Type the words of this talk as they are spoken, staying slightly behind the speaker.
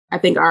I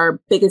think our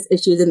biggest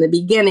issues in the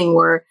beginning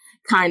were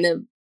kind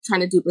of trying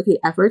to duplicate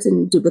efforts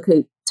and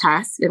duplicate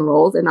tasks and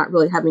roles and not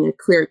really having a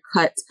clear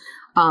cut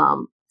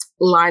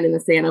line in the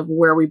sand of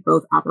where we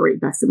both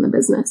operate best in the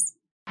business.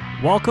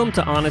 Welcome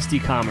to Honest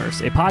E-commerce,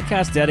 a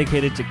podcast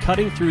dedicated to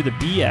cutting through the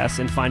BS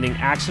and finding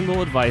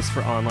actionable advice for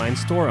online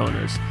store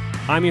owners.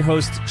 I'm your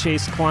host,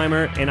 Chase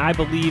Clymer, and I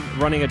believe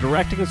running a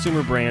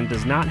direct-to-consumer brand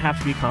does not have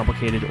to be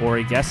complicated or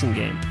a guessing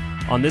game.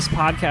 On this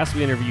podcast,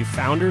 we interview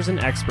founders and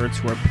experts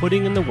who are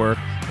putting in the work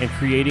and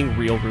creating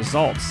real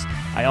results.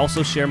 I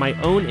also share my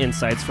own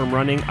insights from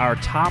running our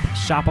top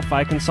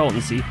Shopify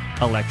consultancy,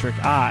 Electric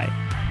Eye.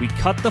 We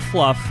cut the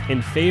fluff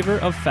in favor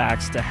of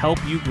facts to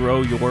help you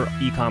grow your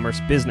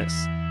e-commerce business.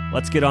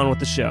 Let's get on with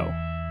the show.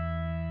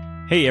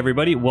 Hey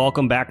everybody,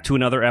 welcome back to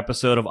another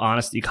episode of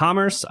Honest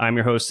E-commerce. I'm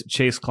your host,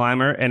 Chase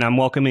Clymer, and I'm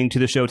welcoming to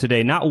the show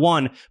today not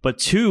one, but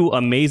two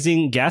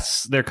amazing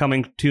guests. They're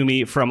coming to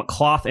me from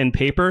Cloth and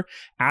Paper.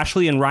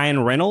 Ashley and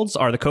Ryan Reynolds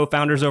are the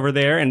co-founders over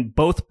there, and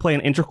both play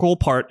an integral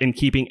part in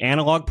keeping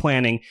analog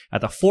planning at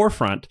the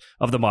forefront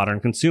of the modern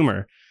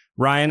consumer.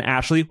 Ryan,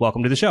 Ashley,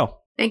 welcome to the show.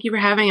 Thank you for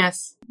having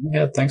us.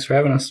 Yeah, thanks for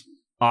having us.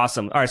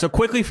 Awesome. All right. So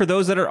quickly, for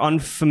those that are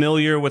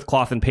unfamiliar with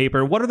Cloth and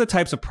Paper, what are the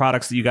types of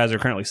products that you guys are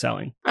currently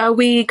selling?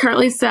 We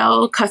currently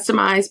sell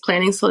customized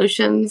planning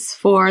solutions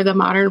for the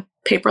modern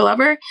paper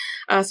lover.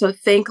 So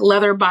think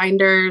leather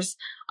binders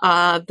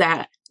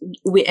that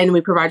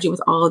we provide you with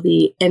all of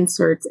the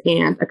inserts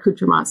and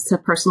accoutrements to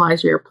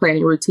personalize your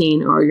planning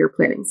routine or your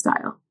planning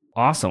style.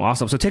 Awesome.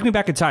 Awesome. So take me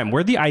back in time.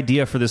 Where'd the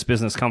idea for this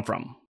business come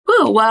from?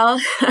 Oh,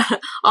 well,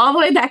 all the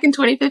way back in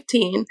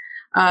 2015,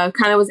 kind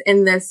of was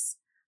in this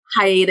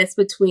hiatus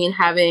between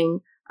having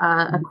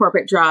a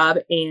corporate job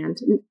and,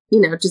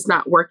 just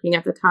not working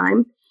at the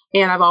time.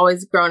 And I've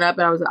always grown up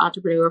and I was an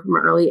entrepreneur from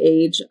an early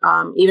age.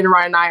 Even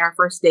Ryan and I, our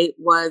first date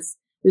was,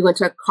 we went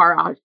to a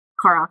car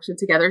auction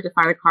together to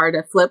find a car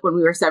to flip when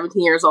we were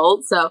 17 years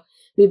old. So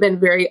we've been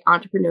very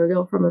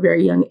entrepreneurial from a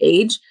very young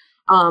age.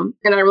 And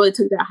I really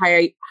took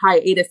that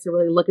hiatus to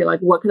really look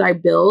at what could I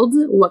build?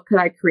 What could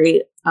I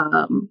create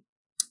from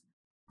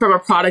a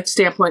product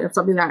standpoint of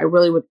something that I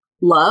really would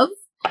love?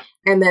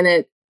 And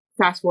then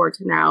fast forward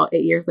to now,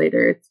 8 years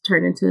later, it's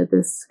turned into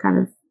this kind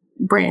of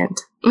brand.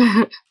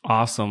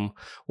 Awesome.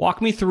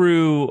 Walk me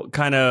through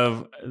kind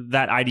of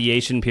that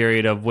ideation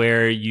period of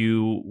where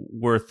you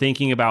were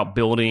thinking about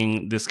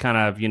building this kind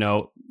of,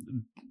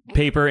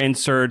 paper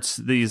inserts,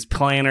 these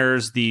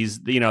planners,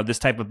 this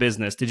type of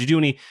business. Did you do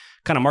any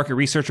kind of market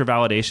research or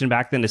validation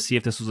back then to see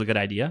if this was a good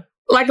idea?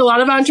 Like a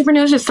lot of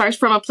entrepreneurs, it starts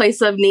from a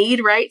place of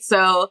need, right?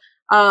 So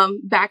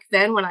back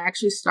then when I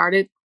actually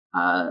started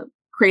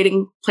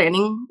creating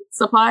planning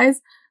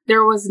supplies,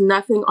 there was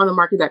nothing on the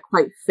market that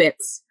quite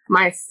fits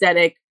my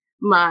aesthetic,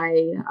 my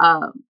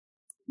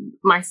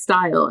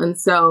style. And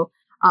so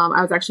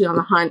I was actually on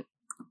the hunt,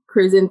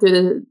 cruising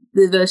through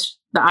the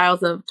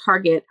aisles of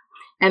Target,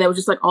 and it was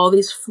just like all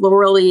these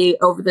florally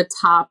over the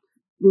top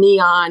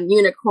neon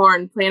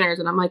unicorn planners.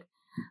 And I'm like,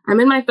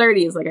 I'm in my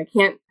 30s. Like I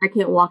can't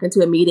walk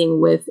into a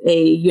meeting with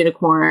a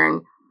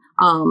unicorn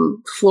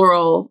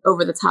floral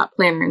over the top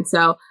planner. And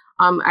so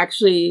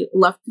actually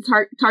left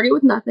the Target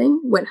with nothing,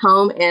 went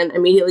home and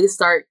immediately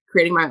start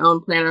creating my own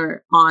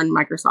planner on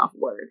Microsoft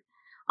Word.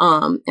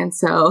 And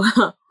so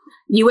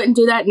you wouldn't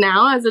do that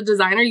now as a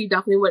designer. You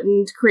definitely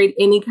wouldn't create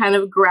any kind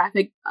of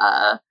graphic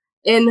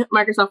in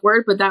Microsoft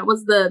Word, but that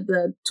was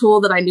the tool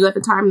that I knew at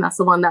the time. And that's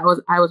the one that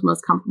I was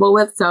most comfortable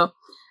with. So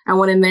I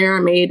went in there, I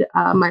made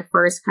my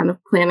first kind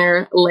of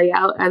planner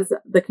layout, as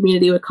the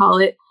community would call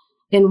it,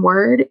 in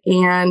Word,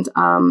 and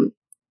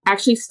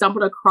actually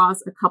stumbled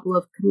across a couple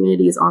of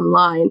communities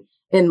online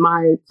in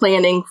my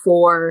planning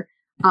for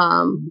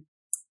my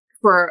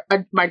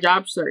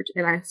job search.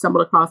 And I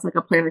stumbled across a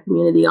planner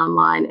community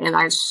online, and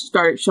I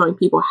started showing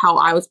people how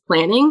I was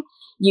planning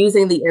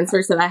using the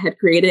inserts that I had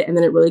created. And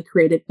then it really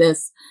created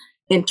this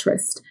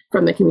interest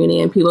from the community.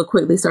 And people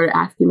quickly started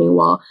asking me,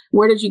 well,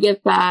 where did you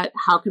get that?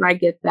 How can I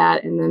get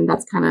that? And then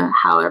that's kind of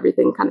how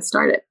everything kind of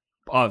started.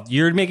 Oh,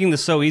 you're making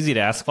this so easy to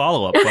ask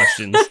follow-up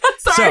questions.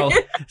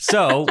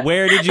 So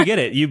where did you get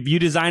it? You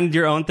designed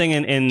your own thing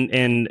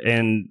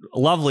in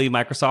lovely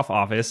Microsoft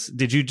Office.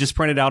 Did you just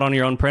print it out on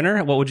your own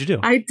printer? What would you do?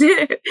 I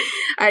did.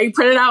 I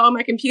printed it out on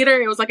my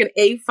computer. It was like an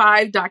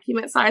A5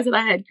 document size that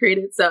I had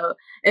created. So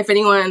if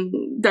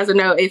anyone doesn't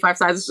know, A5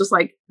 size is just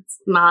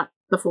it's not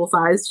the full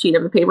size sheet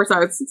of the paper. So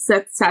I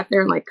sat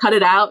there and cut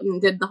it out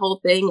and did the whole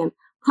thing and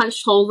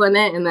punched holes in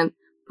it and then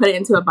put it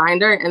into a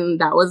binder. And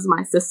that was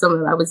my system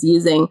that I was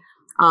using.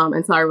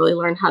 And so I really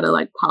learned how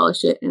to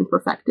polish it and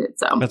perfect it.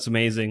 So that's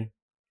amazing.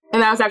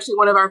 And that was actually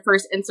one of our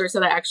first inserts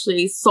that I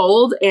actually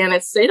sold, and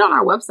it stayed on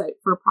our website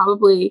for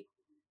probably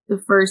the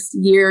first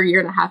year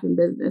and a half in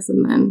business,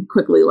 and then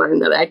quickly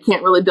learned that I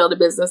can't really build a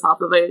business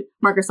off of a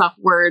Microsoft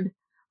Word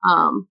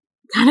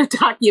kind of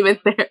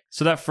document there.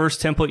 So that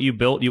first template you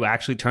built, you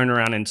actually turned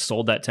around and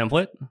sold that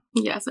template?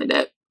 Yes, I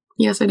did.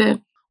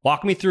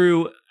 Walk me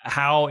through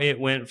how it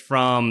went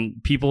from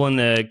people in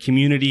the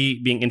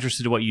community being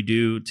interested in what you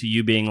do to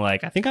you being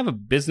like, I think I have a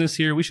business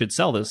here. We should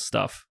sell this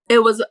stuff.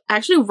 It was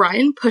actually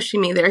Ryan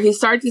pushing me there. He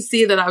started to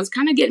see that I was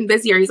kind of getting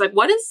busier. He's like,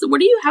 what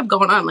do you have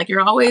going on? Like,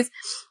 you're always,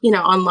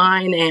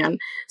 online, and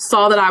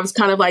saw that I was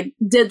kind of like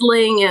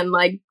diddling and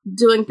like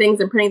doing things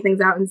and printing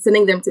things out and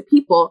sending them to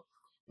people.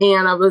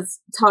 And I was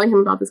telling him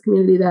about this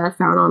community that I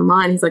found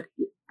online. He's like,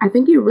 I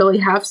think you really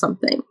have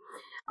something.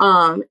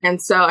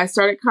 And so I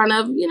started kind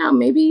of,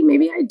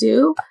 maybe I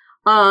do.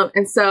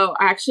 And so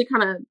I actually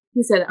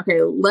he said,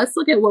 okay, let's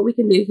look at what we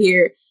can do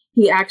here.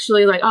 He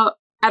actually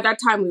at that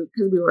time,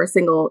 because we were a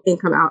single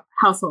income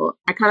household,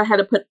 I kind of had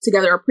to put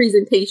together a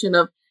presentation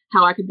of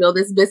how I could build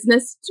this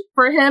business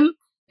for him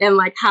and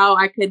like how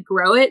I could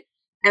grow it.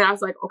 And I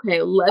was like,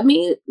 okay, let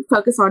me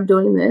focus on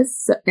doing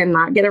this and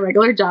not get a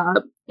regular job.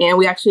 And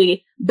we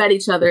actually bet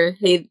each other,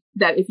 hey,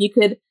 that if you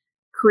could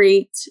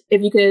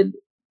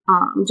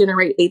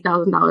generate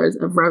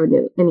 $8,000 of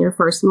revenue in your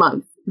first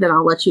month, then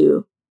I'll let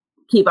you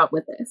keep up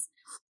with this.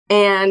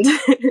 And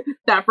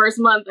that first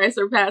month, I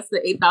surpassed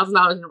the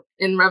 $8,000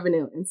 in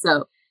revenue. And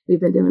so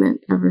we've been doing it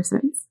ever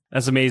since.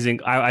 That's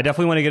amazing. I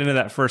definitely want to get into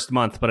that first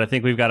month, but I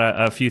think we've got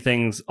a few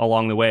things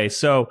along the way.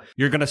 So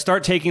you're going to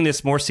start taking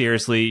this more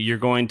seriously. You're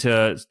going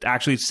to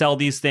actually sell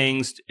these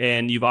things.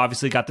 And you've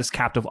obviously got this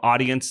captive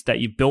audience that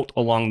you built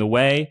along the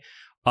way.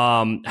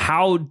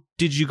 How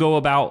did you go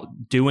about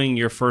doing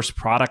your first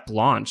product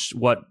launch?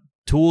 What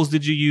tools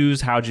did you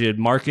use? How did you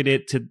market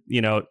it to,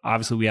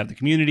 obviously we have the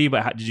community,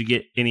 but did you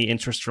get any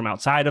interest from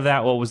outside of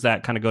that? What was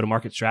that kind of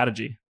go-to-market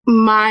strategy?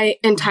 My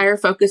entire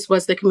focus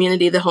was the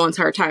community the whole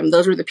entire time.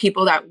 Those were the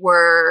people that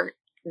were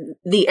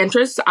the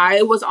interest.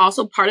 I was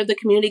also part of the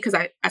community because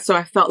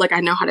I felt like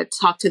I know how to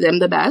talk to them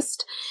the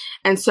best.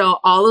 And so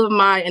all of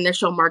my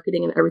initial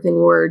marketing and everything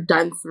were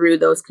done through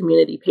those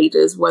community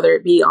pages, whether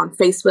it be on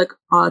Facebook,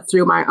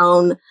 through my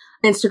own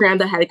Instagram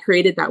that I had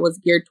created that was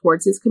geared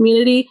towards his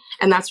community.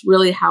 And that's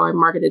really how I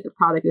marketed the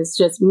product. It's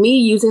just me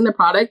using the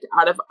product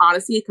out of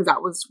honesty, because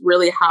that was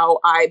really how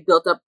I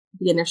built up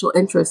the initial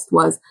interest,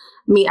 was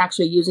me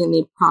actually using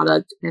the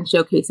product and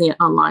showcasing it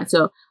online.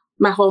 So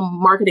my whole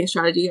marketing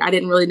strategy, I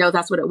didn't really know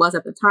that's what it was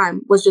at the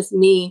time, was just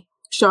me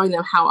showing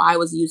them how I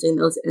was using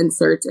those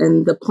inserts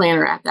and the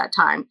planner at that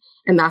time.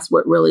 And that's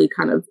what really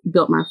kind of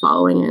built my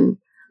following and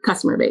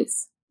customer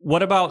base.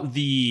 What about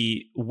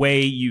the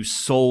way you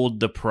sold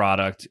the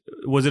product?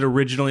 Was it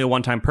originally a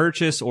one-time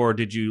purchase, or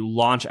did you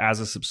launch as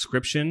a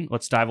subscription?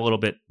 Let's dive a little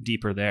bit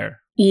deeper there.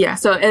 Yeah,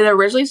 so it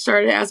originally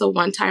started as a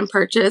one-time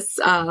purchase.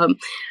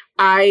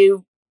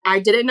 I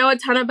didn't know a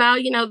ton about,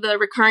 the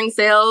recurring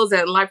sales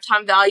and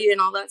lifetime value and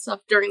all that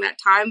stuff during that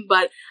time,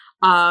 but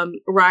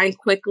Ryan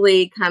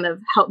quickly kind of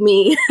helped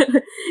me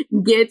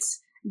get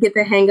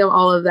the hang of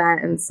all of that.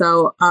 And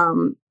so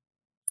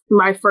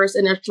my first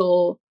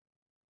initial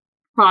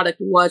product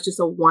was just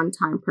a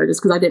one-time purchase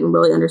because I didn't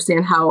really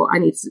understand how I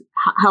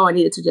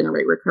needed to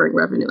generate recurring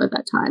revenue at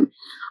that time.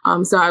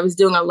 So I was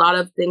doing a lot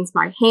of things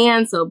by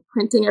hand, so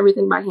printing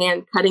everything by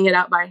hand, cutting it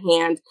out by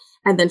hand,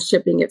 and then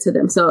shipping it to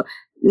them. So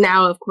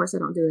now, of course, I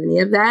don't do any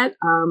of that.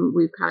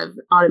 We've kind of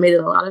automated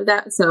a lot of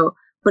that. So,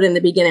 but in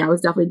the beginning, I was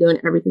definitely doing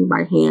everything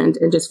by hand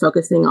and just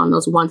focusing on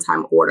those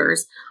one-time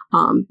orders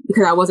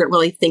because I wasn't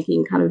really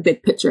thinking kind of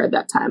big picture at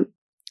that time.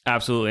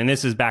 Absolutely. And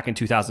this is back in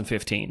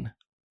 2015.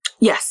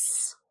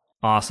 Yes.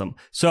 Awesome.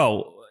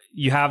 So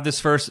you have this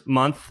first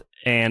month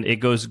and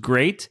it goes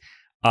great.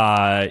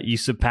 You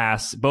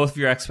surpass both of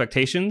your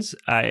expectations.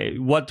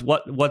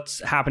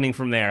 What's happening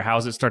from there? How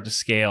does it start to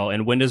scale?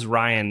 And when does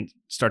Ryan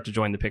start to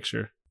join the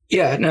picture?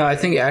 Yeah, no, I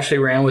think Ashley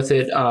ran with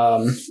it,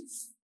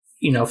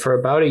 for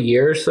about a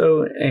year or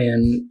so,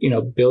 and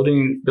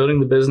building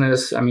the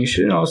business. I mean, she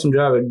did an awesome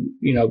job at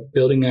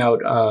building out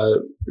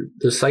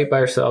the site by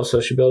herself.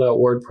 So she built out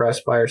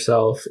WordPress by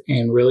herself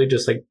and really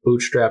just like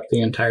bootstrapped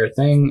the entire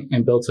thing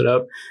and built it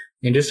up.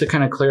 And just to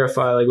kind of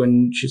clarify, like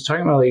when she's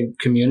talking about like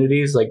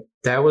communities, like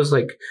that was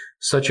like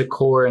such a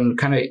core and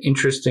kind of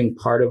interesting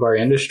part of our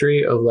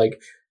industry of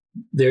like.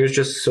 There's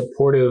just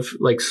supportive,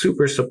 like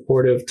super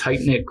supportive,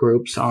 tight-knit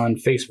groups on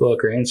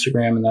Facebook or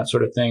Instagram and that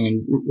sort of thing.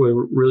 And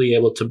we're really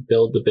able to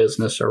build the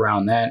business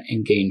around that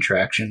and gain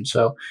traction.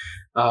 So,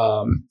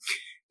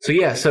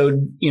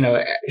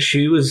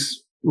 she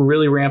was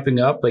really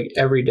ramping up, like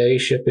every day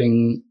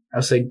shipping,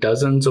 I'll say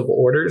dozens of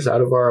orders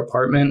out of our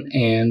apartment.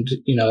 And,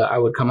 I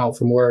would come home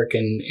from work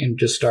and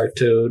just start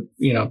to,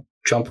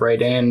 jump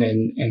right in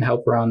and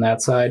help her on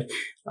that side.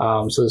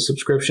 So the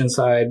subscription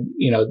side,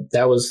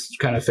 that was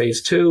kind of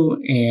phase 2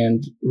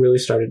 and really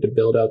started to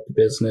build out the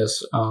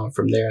business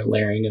from there,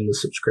 layering in the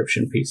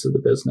subscription piece of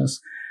the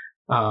business.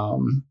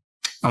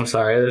 I'm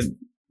sorry, I'm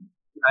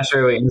not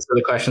sure what answered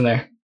the question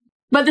there.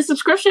 But the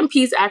subscription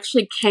piece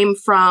actually came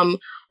from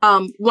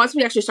once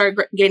we actually started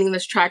gaining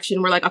this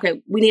traction, we're like,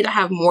 okay, we need to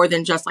have more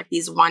than just like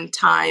these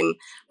one-time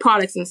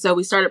products. And so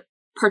we started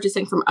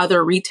purchasing from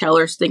other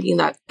retailers, thinking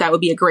that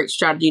would be a great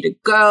strategy to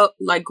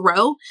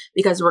grow,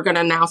 because we're going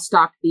to now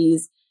stock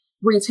these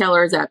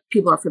retailers that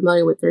people are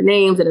familiar with their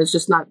names, and it's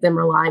just not them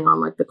relying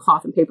on like the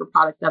cloth and paper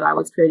product that I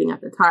was creating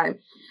at the time.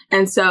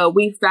 And so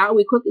we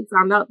quickly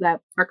found out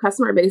that our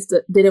customer base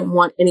didn't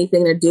want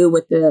anything to do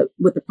with the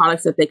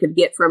products that they could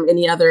get from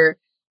any other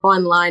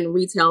online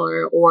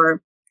retailer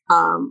or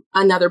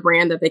another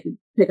brand that they could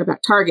pick up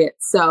at Target.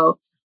 So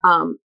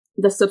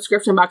the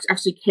subscription box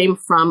actually came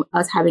from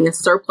us having a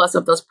surplus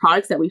of those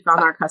products that we found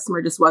our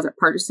customer just wasn't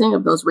purchasing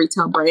of those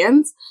retail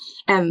brands.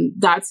 And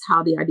that's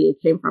how the idea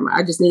came from.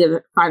 I just needed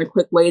to find a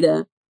quick way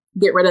to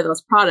get rid of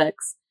those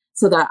products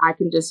so that I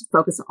can just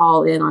focus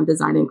all in on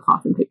designing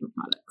cloth and paper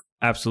products.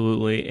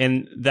 Absolutely.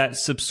 And that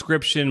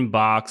subscription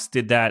box,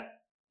 did that,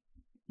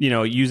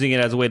 using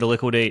it as a way to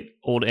liquidate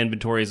old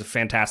inventory is a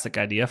fantastic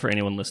idea for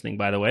anyone listening,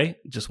 by the way.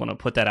 Just want to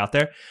put that out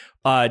there.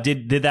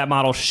 Did that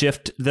model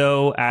shift,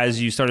 though,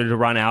 as you started to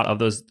run out of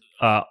those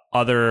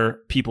other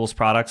people's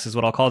products, is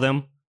what I'll call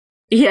them?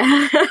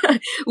 Yeah,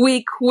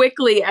 we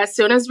quickly, as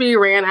soon as we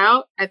ran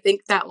out, I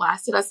think that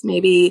lasted us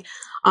maybe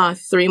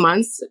 3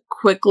 months.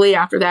 Quickly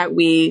after that,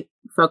 we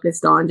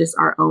focused on just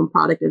our own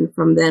product. And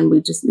from then, we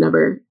just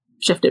never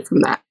shifted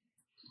from that.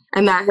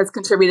 And that has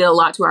contributed a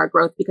lot to our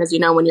growth because,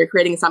 when you're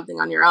creating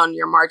something on your own,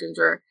 your margins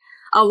are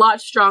a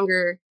lot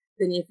stronger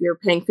than if you're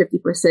paying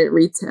 50%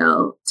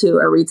 retail to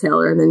a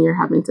retailer and then you're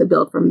having to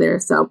build from there.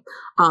 So,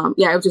 it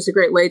was just a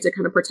great way to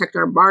kind of protect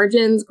our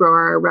margins, grow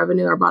our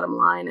revenue, our bottom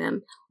line,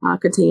 and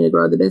continue to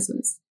grow the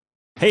business.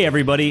 Hey,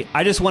 everybody.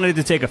 I just wanted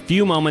to take a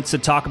few moments to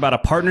talk about a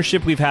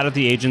partnership we've had at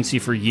the agency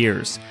for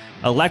years.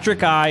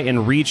 Electric Eye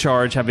and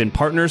Recharge have been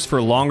partners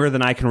for longer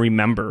than I can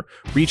remember.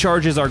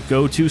 Recharge is our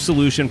go-to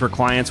solution for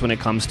clients when it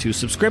comes to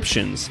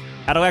subscriptions.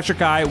 At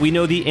Electric Eye, we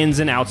know the ins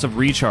and outs of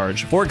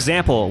Recharge. For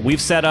example,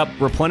 we've set up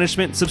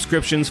replenishment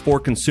subscriptions for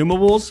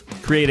consumables,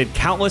 created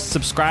countless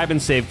subscribe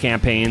and save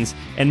campaigns,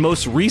 and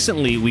most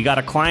recently, we got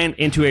a client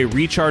into a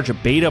Recharge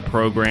beta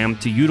program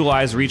to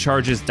utilize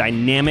Recharge's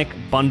dynamic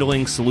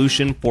bundling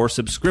solution for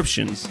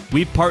subscriptions.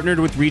 We've partnered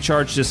with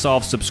Recharge to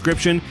solve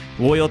subscription,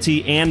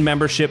 loyalty, and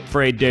membership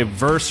for a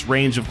diverse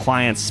range of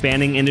clients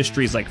spanning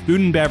industries like food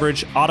and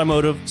beverage,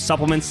 automotive,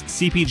 supplements,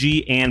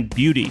 CPG, and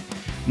beauty.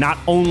 Not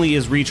only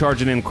is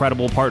Recharge an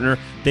incredible partner,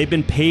 they've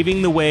been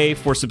paving the way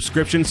for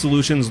subscription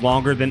solutions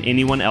longer than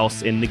anyone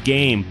else in the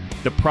game.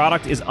 The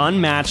product is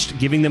unmatched,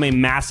 giving them a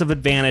massive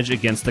advantage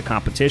against the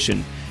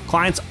competition.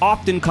 Clients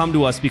often come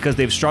to us because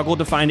they've struggled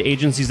to find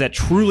agencies that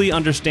truly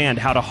understand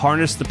how to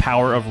harness the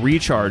power of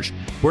Recharge.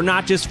 We're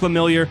not just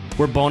familiar,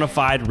 we're bona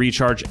fide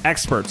Recharge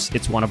experts.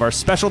 It's one of our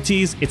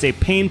specialties. It's a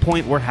pain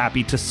point we're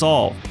happy to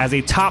solve. As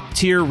a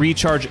top-tier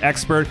Recharge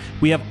expert,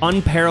 we have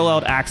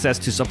unparalleled access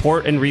to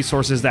support and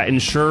resources that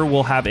ensure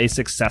we'll have a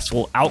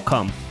successful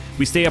outcome.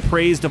 We stay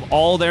appraised of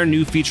all their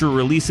new feature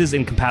releases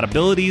and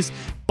compatibilities,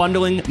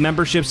 bundling,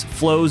 memberships,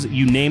 flows,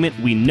 you name it,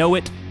 we know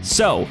it.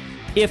 So,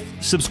 if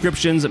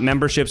subscriptions,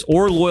 memberships,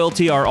 or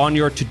loyalty are on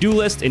your to-do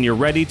list and you're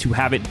ready to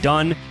have it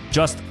done,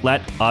 just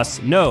let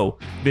us know.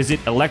 Visit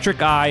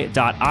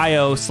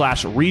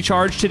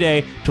electriceye.io/recharge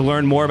today to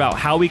learn more about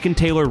how we can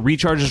tailor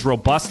Recharge's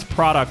robust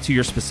product to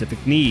your specific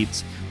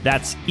needs.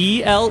 That's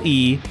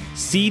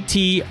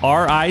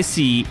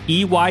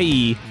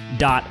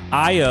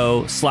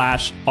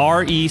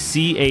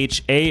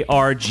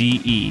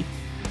electriceye.io/recharge.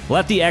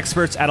 Let the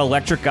experts at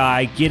Electric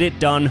Eye get it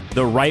done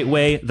the right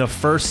way the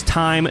first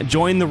time.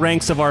 Join the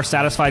ranks of our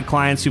satisfied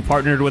clients who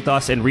partnered with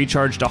us and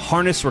Recharge to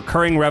harness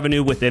recurring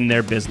revenue within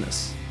their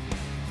business.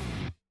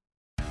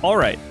 All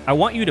right, I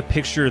want you to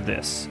picture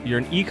this. You're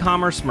an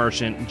e-commerce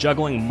merchant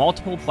juggling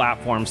multiple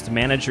platforms to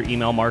manage your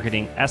email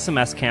marketing,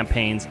 SMS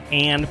campaigns,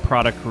 and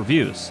product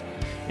reviews.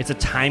 It's a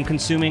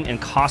time-consuming and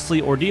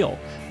costly ordeal.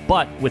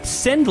 But with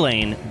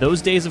SendLane,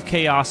 those days of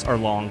chaos are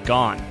long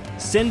gone.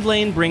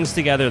 SendLane brings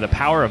together the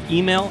power of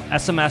email,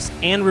 SMS,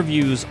 and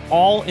reviews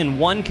all in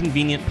one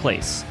convenient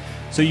place.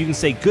 So you can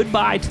say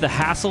goodbye to the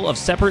hassle of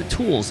separate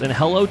tools and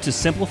hello to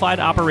simplified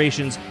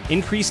operations,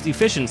 increased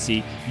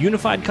efficiency,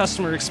 unified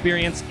customer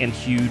experience, and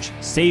huge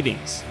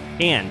savings.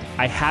 And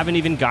I haven't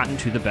even gotten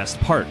to the best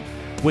part.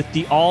 With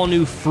the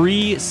all-new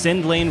free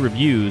SendLane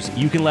reviews,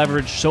 you can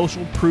leverage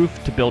social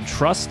proof to build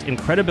trust and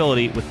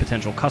credibility with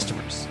potential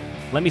customers.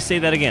 Let me say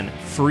that again,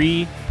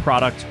 free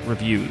product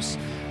reviews.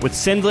 With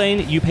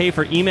SendLane, you pay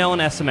for email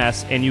and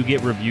SMS, and you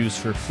get reviews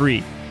for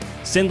free.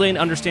 SendLane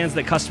understands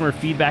that customer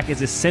feedback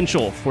is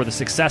essential for the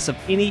success of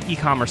any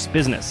e-commerce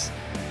business.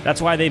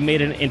 That's why they've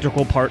made it an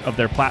integral part of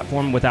their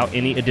platform without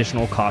any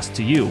additional cost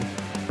to you.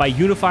 By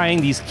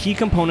unifying these key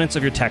components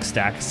of your tech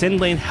stack,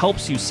 SendLane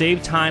helps you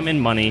save time and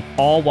money,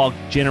 all while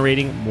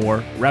generating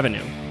more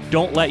revenue.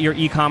 Don't let your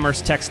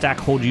e-commerce tech stack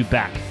hold you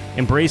back.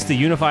 Embrace the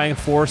unifying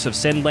force of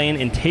SendLane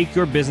and take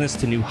your business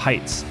to new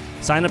heights.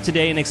 Sign up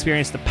today and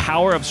experience the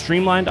power of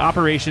streamlined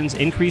operations,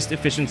 increased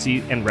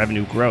efficiency, and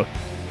revenue growth.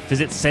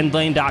 Visit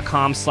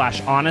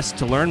sendlane.com/honest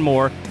to learn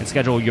more and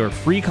schedule your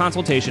free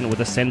consultation with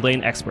a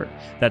SendLane expert.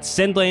 That's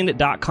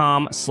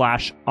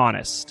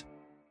sendlane.com/honest.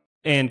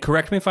 And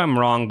correct me if I'm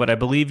wrong, but I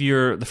believe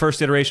the first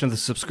iteration of the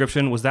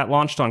subscription, was that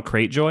launched on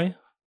Cratejoy?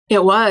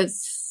 It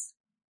was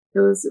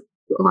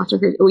Launching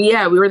Crazy. Well,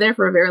 yeah, we were there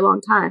for a very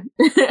long time.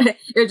 It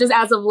was just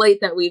as of late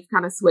that we've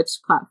kind of switched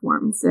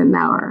platforms and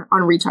now are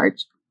on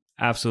Recharge.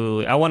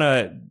 Absolutely. I want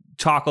to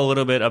talk a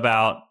little bit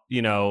about,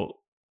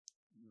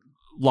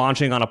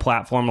 launching on a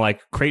platform like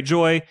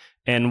Cratejoy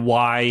and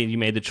why you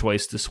made the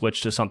choice to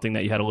switch to something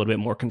that you had a little bit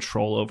more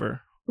control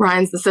over.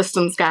 Ryan's the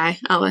systems guy.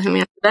 I'll let him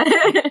answer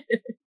that.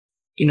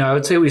 I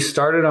would say we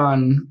started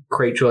on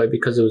Cratejoy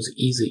because it was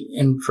easy.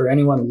 And for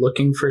anyone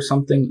looking for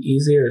something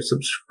easy or a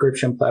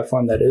subscription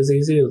platform that is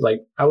easy,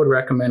 I would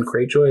recommend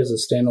Cratejoy as a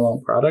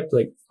standalone product,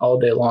 all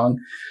day long.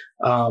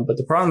 But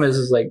the problem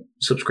is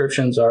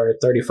subscriptions are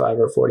 35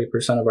 or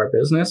 40% of our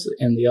business,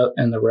 and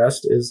the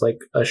rest is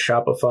a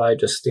Shopify,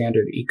 just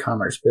standard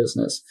e-commerce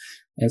business.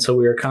 And so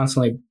we were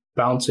constantly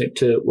bouncing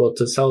to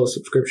sell a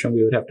subscription,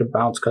 we would have to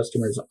bounce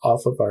customers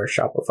off of our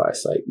Shopify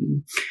site.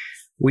 And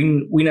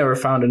we never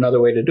found another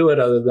way to do it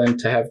other than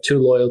to have 2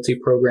 loyalty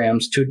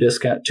programs, 2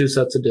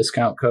 sets of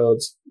discount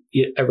codes.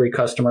 Every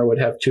customer would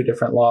have 2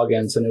 different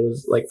logins. And it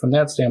was from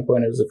that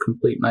standpoint, it was a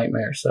complete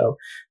nightmare. So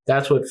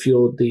that's what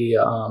fueled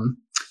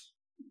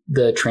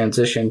the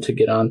transition to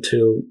get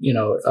onto,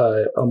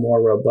 a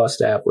more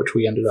robust app, which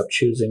we ended up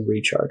choosing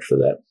Recharge for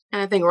that.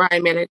 And I think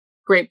Ryan made a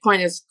great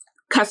point is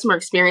customer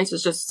experience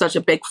is just such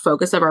a big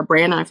focus of our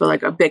brand. And I feel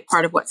like a big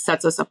part of what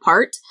sets us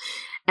apart.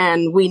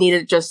 And we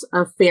needed just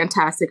a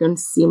fantastic and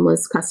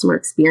seamless customer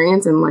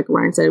experience. And like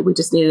Ryan said, we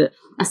just needed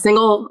a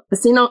single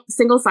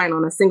sign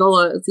on, a single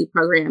loyalty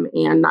program,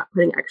 and not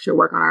putting extra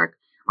work on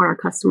our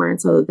customer.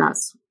 And so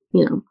that's,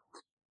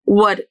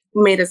 what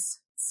made us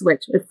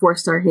switch. It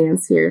forced our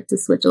hands here to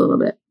switch a little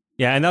bit.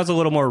 Yeah, and that was a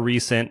little more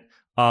recent.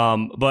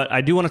 But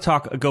I do want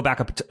to go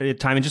back up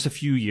time in just a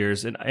few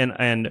years,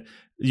 and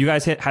you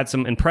guys had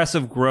some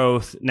impressive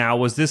growth. Now,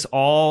 was this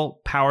all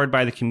powered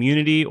by the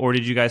community, or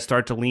did you guys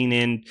start to lean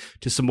in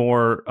to some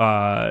more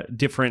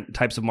different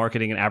types of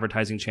marketing and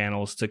advertising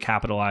channels to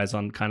capitalize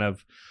on kind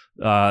of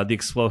the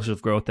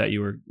explosive growth that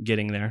you were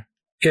getting there?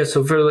 Yeah,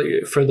 so for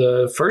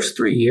the first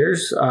 3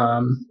 years,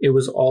 it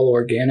was all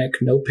organic,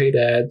 no paid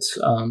ads,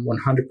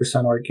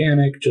 100%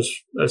 organic, just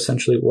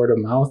essentially word of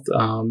mouth,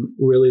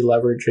 really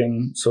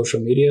leveraging social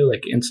media.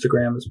 Like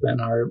Instagram has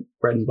been our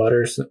bread and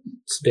butter since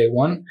day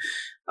one.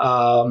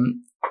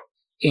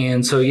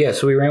 And so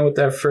we ran with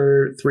that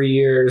for 3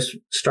 years,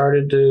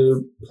 started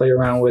to play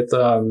around with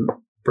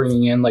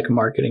bringing in a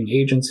marketing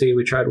agency.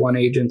 We tried one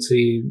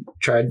agency,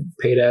 tried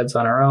paid ads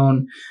on our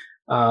own.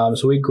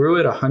 So we grew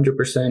at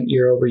 100%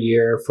 year over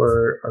year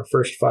for our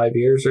first 5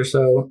 years or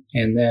so.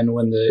 And then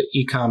when the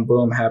e-com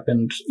boom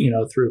happened,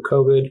 through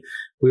COVID,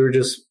 we were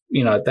just,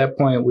 at that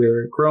point we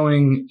were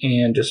growing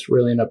and just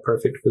really in a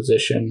perfect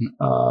position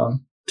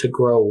to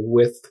grow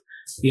with,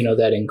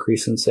 that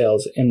increase in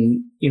sales.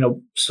 And,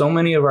 so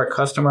many of our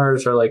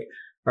customers are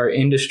our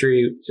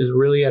industry is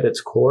really at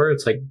its core.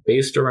 It's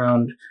based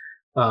around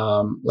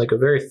a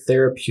very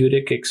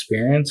therapeutic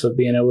experience of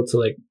being able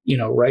to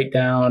write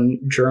down,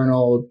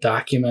 journal,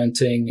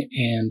 documenting.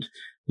 And,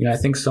 I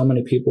think so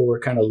many people were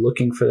kind of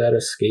looking for that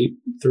escape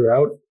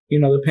throughout,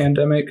 the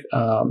pandemic.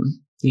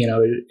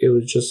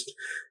 It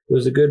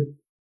was a good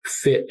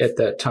fit at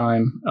that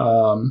time.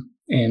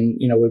 And,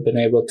 we've been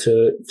able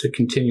to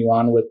continue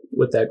on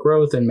with that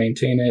growth and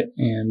maintain it.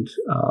 And,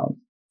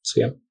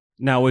 so, yeah.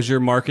 Now, was your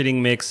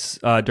marketing mix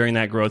during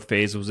that growth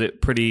phase, was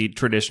it pretty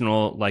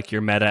traditional, like your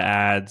Meta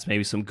ads,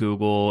 maybe some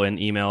Google and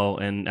email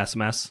and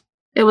SMS?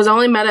 It was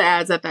only Meta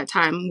ads at that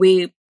time.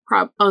 We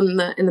in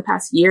the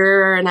past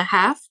year and a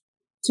half,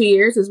 2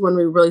 years is when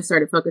we really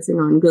started focusing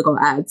on Google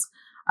ads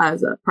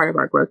as a part of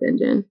our growth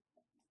engine.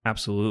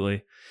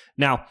 Absolutely.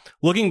 Now,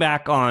 looking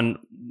back on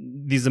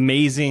these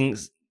amazing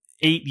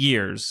 8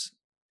 years,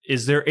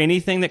 is there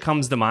anything that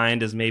comes to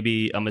mind as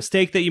maybe a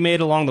mistake that you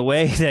made along the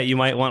way that you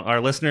might want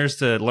our listeners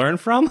to learn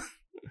from?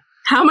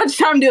 How much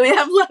time do we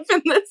have left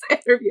in this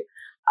interview?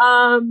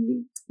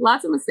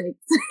 Lots of mistakes.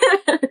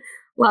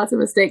 Lots of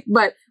mistakes.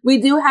 But we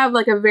do have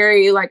a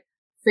very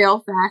fail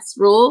fast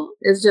rule.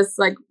 It's just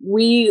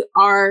we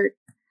are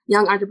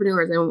young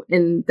entrepreneurs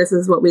and this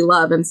is what we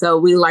love. And so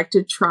we like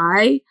to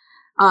try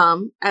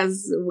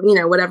as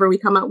whatever we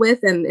come up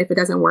with. And if it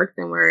doesn't work,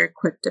 then we're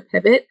quick to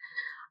pivot.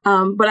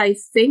 But I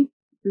think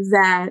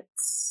that,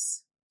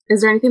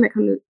 is there anything that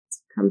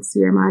comes to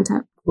your mind,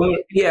 Tap? Well,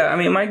 yeah, I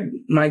mean,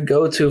 my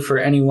go-to for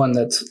anyone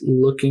that's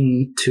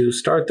looking to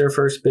start their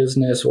first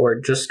business or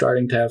just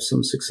starting to have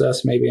some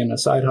success, maybe in a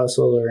side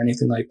hustle or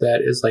anything like that,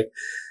 is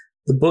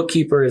the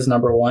bookkeeper is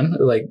number one.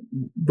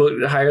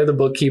 Hire the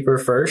bookkeeper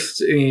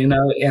first,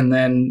 and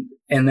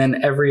then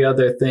every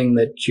other thing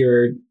that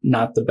you're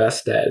not the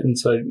best at. And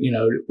so,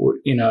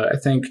 I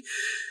think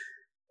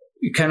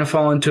you kind of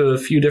fall into a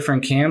few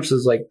different camps.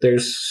 Is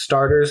there's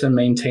starters and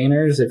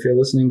maintainers. If you're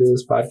listening to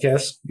this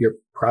podcast, you're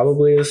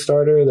probably a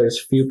starter.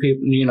 There's few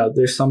people,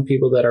 there's some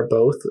people that are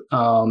both.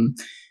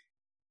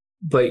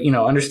 But,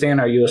 understand,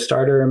 are you a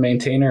starter or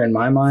maintainer in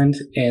my mind?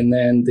 And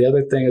then the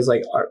other thing is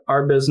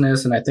our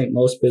business, and I think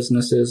most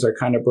businesses are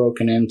kind of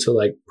broken into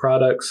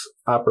products,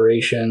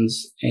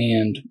 operations,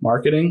 and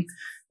marketing.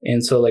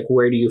 And so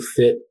where do you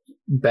fit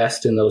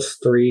best in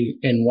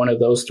one of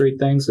those three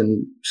things,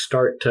 and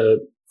start to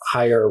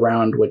hire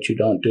around what you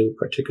don't do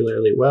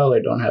particularly well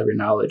or don't have your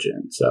knowledge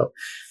in. So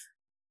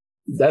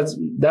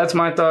that's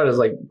my thought, is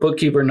like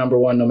bookkeeper number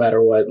one, no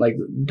matter what. Like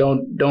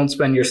don't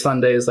spend your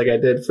Sundays like I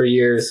did for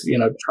years,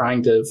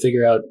 trying to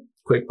figure out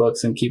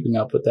QuickBooks and keeping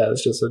up with that.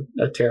 It's just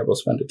a terrible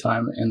spend of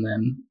time. And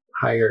then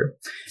hire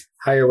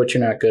what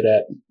you're not good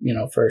at,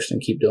 first,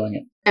 and keep doing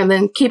it. And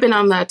then keeping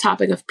on the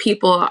topic of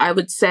people, I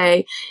would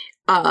say,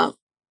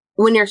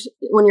 when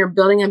you're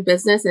building a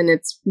business and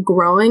it's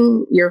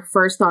growing, your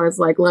first thought is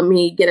like, let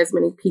me get as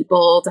many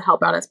people to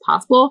help out as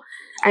possible.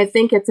 I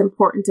think it's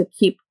important to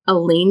keep a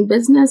lean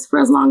business for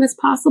as long as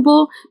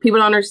possible. People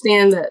don't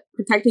understand that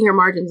protecting your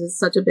margins is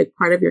such a big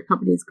part of your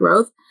company's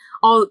growth.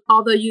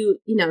 Although you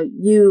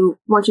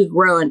once you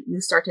grow and you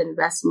start to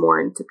invest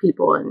more into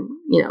people and,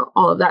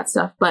 all of that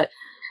stuff, but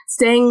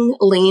staying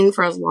lean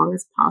for as long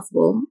as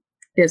possible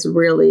is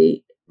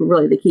really,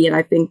 really the key. And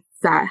I think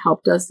that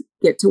helped us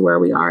get to where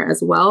we are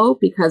as well,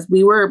 because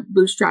we were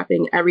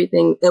bootstrapping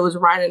everything. It was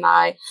Ryan and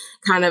I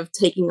kind of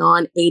taking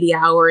on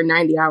 80-hour,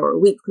 90-hour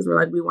weeks, because we're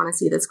like, we want to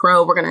see this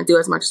grow. We're going to do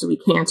as much as we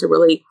can to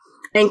really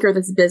anchor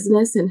this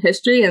business in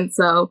history. And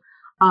so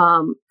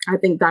I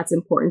think that's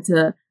important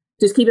to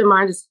just keep in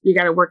mind. Just you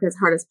got to work as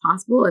hard as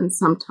possible, and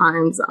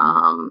sometimes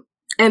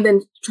and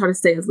then try to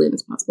stay as lean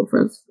as possible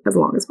for as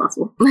long as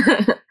possible.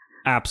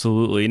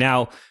 Absolutely.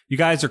 Now, you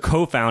guys are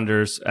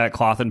co-founders at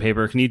Cloth and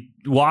Paper. Can you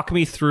walk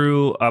me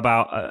through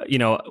about,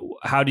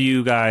 how do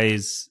you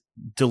guys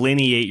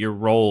delineate your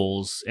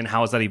roles, and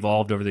how has that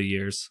evolved over the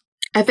years?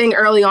 I think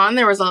early on,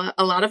 there was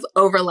a lot of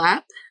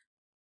overlap,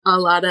 a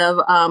lot of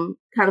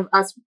kind of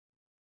us,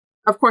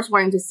 of course,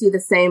 wanting to see the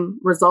same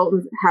result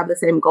and have the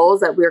same goals,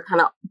 that we were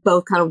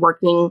both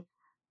working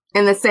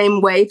in the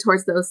same way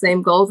towards those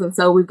same goals. And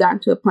so we've gotten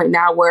to a point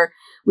now where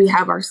we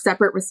have our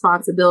separate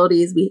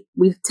responsibilities.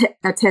 We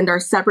attend our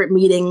separate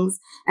meetings,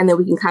 and then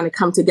we can kind of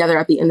come together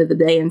at the end of the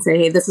day and say,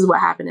 hey, this is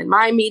what happened in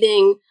my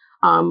meeting.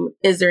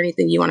 Is there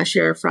anything you want to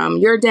share from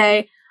your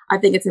day? I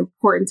think it's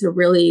important to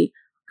really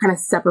kind of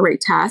separate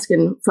tasks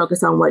and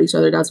focus on what each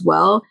other does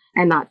well,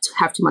 and not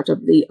have too much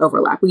of the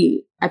overlap.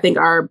 I think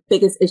our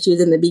biggest issues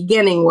in the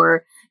beginning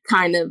were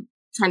kind of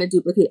trying to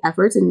duplicate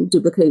efforts and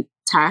duplicate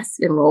tasks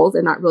and roles,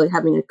 and not really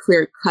having a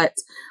clear cut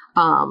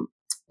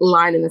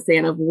line in the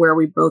sand of where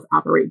we both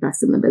operate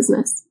best in the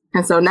business.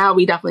 And so now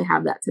we definitely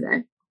have that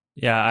today.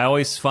 Yeah, I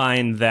always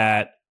find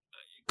that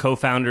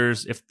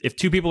co-founders, if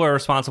two people are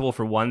responsible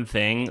for one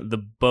thing,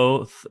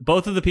 both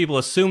of the people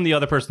assume the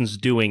other person's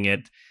doing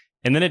it,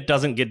 and then it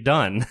doesn't get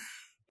done.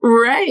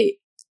 Right.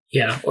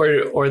 Yeah,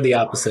 or the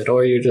opposite,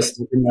 or you're just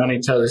stepping on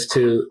each other's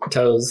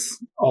toes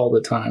all the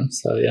time.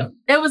 So yeah,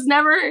 it was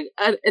never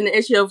an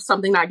issue of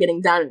something not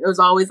getting done. It was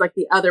always like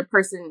the other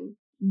person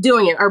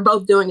doing it, or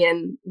both doing it,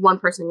 and one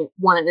person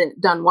wanted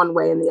it done one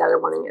way and the other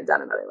wanting it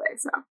done another way.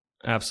 So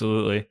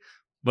absolutely,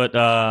 but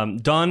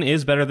done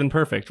is better than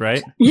perfect,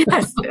 right?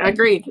 Yes,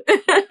 agreed.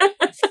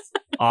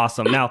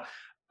 Awesome. Now,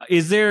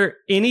 is there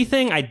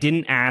anything I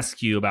didn't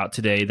ask you about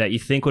today that you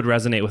think would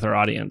resonate with our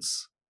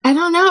audience? I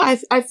don't know.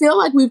 I feel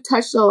like we've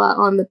touched a lot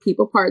on the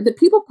people part. The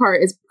people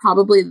part is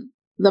probably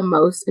the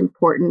most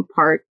important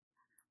part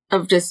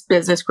of just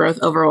business growth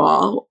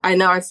overall. I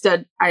know I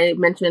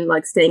mentioned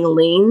like staying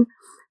lean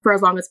for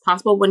as long as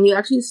possible. When you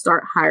actually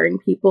start hiring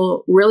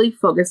people, really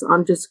focus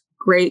on just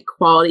great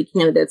quality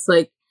candidates.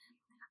 Like,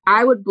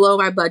 I would blow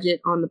my budget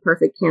on the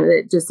perfect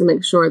candidate just to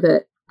make sure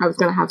that I was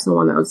going to have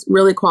someone that was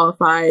really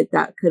qualified,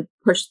 that could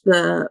push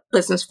the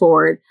business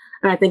forward.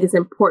 And I think it's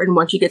important,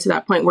 once you get to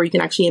that point where you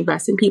can actually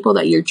invest in people,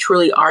 that you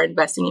truly are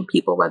investing in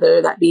people, whether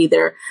that be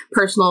their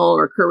personal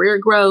or career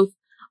growth.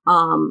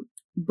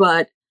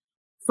 But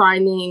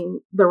finding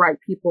the right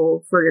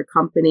people for your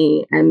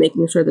company and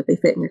making sure that they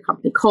fit in your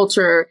company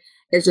culture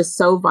is just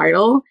so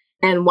vital.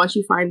 And once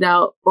you find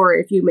out, or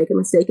if you make a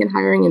mistake in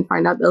hiring and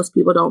find out those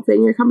people don't fit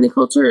in your company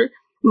culture,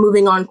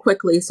 moving on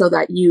quickly so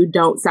that you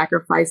don't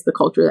sacrifice the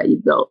culture that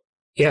you've built.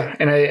 Yeah.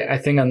 And I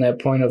think on that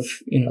point of,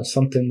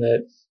 something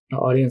that the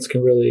audience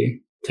can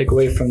really take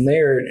away from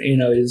there,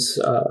 is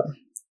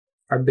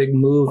our big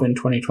move in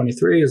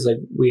 2023 is like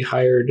we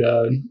hired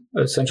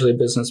essentially a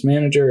business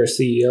manager, a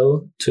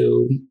CEO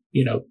to,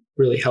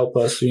 really help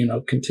us,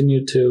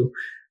 continue to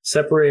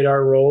separate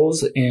our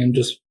roles and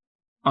just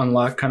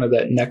unlock kind of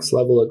that next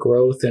level of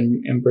growth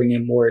and bring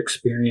in more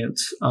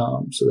experience.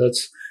 So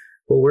that's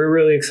what we're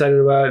really excited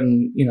about.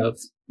 And, if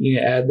you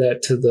add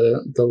that to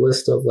the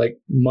list of like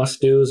must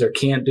do's or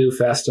can't do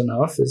fast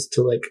enough, is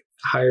to like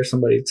hire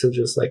somebody to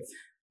just like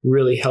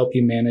really help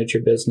you manage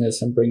your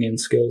business and bring in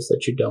skills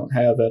that you don't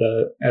have at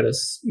a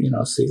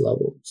C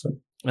level. So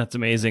that's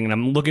amazing. And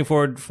I'm looking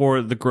forward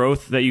for the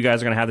growth that you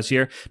guys are going to have this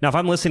year. Now, if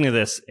I'm listening to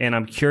this and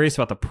I'm curious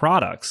about the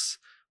products,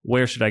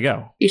 where should I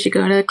go? You should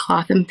go to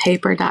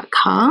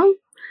clothandpaper.com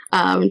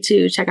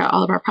to check out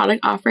all of our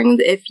product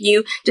offerings. If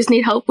you just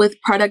need help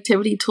with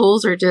productivity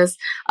tools, or just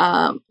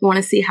want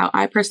to see how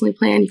I personally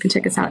plan, you can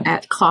check us out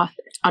at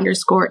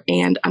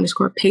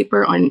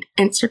cloth_and_paper on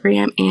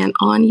Instagram and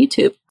on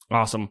YouTube.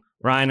 Awesome.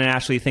 Ryan and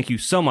Ashley, thank you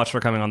so much for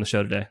coming on the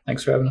show today.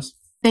 Thanks for having us.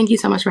 Thank you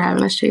so much for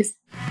having us, Chase.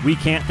 We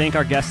can't thank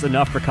our guests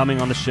enough for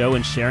coming on the show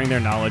and sharing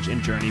their knowledge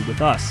and journey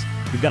with us.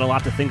 We've got a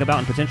lot to think about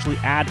and potentially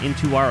add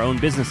into our own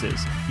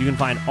businesses. You can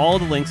find all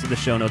the links in the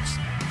show notes.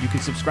 You can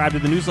subscribe to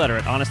the newsletter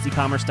at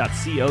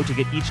honestycommerce.co to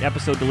get each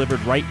episode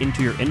delivered right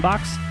into your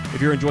inbox.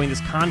 If you're enjoying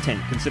this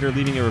content, consider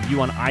leaving a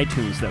review on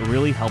iTunes. That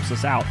really helps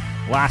us out.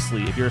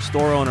 Lastly, if you're a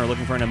store owner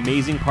looking for an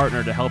amazing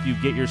partner to help you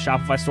get your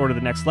Shopify store to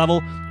the next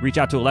level, reach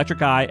out to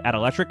Electric Eye at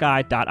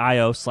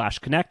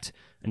electriceye.io/connect.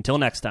 Until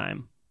next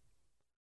time.